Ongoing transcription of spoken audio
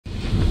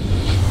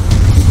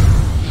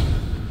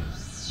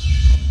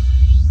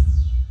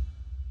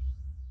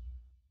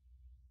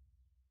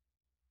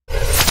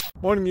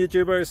Morning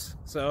YouTubers.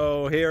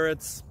 So here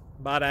it's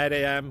about 8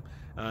 a.m.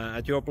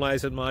 At your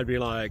place it might be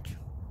like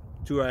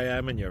 2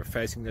 a.m. and you're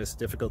facing this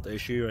difficult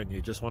issue and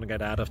you just want to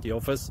get out of the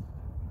office.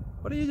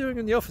 What are you doing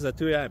in the office at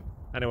 2 a.m.?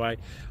 Anyway,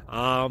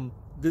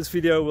 this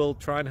video will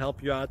try and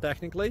help you out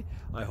technically.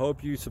 I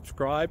hope you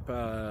subscribe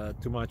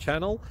to my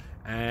channel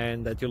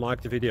and that you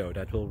like the video.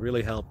 That will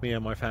really help me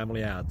and my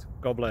family out.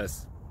 God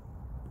bless.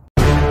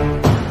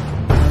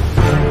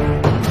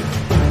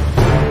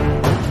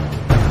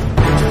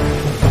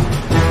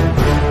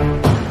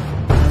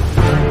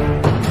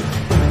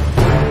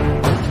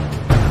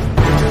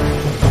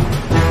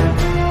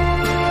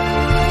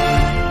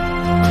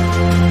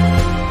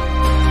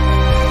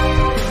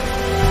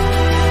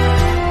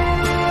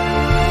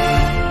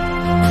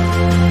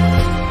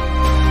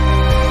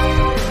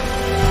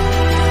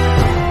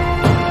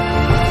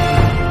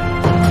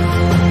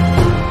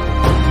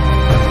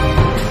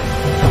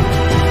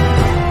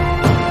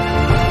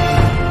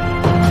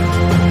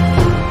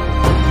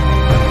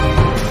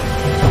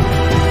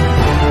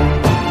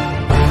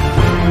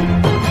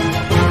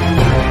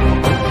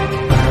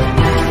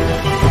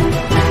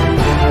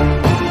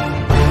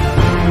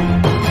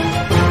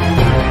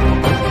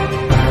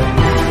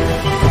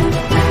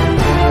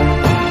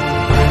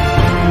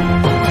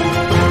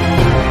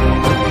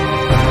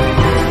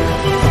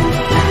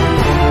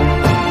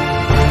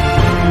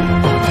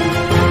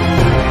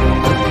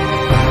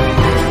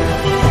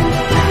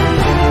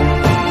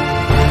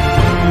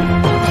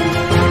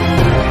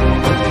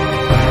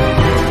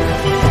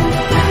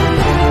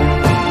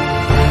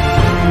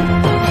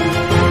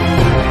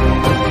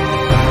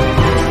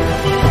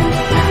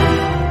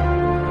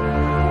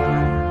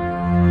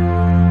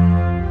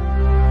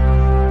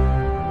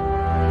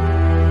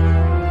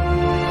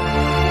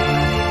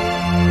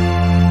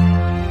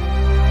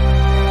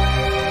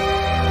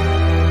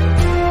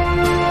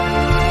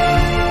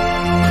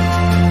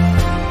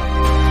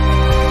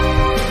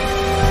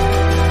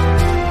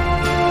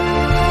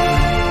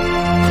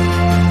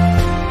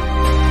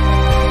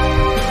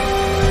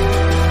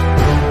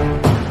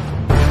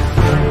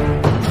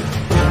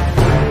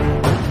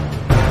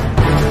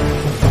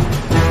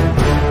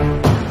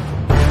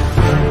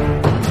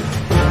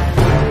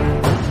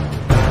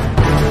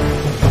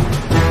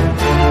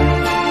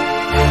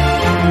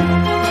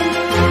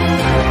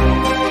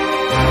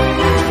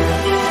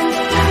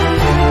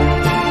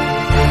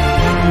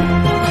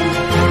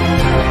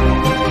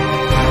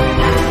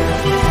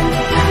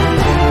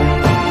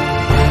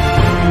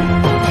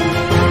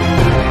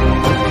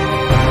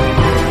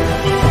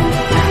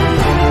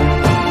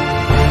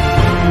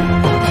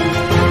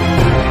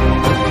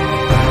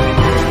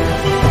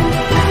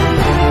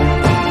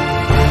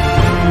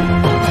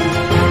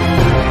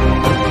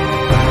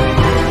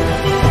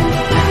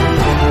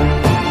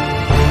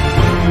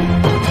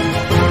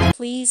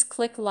 Please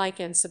click like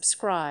and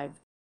subscribe.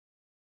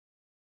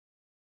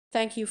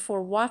 Thank you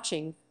for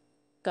watching.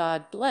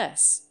 God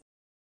bless.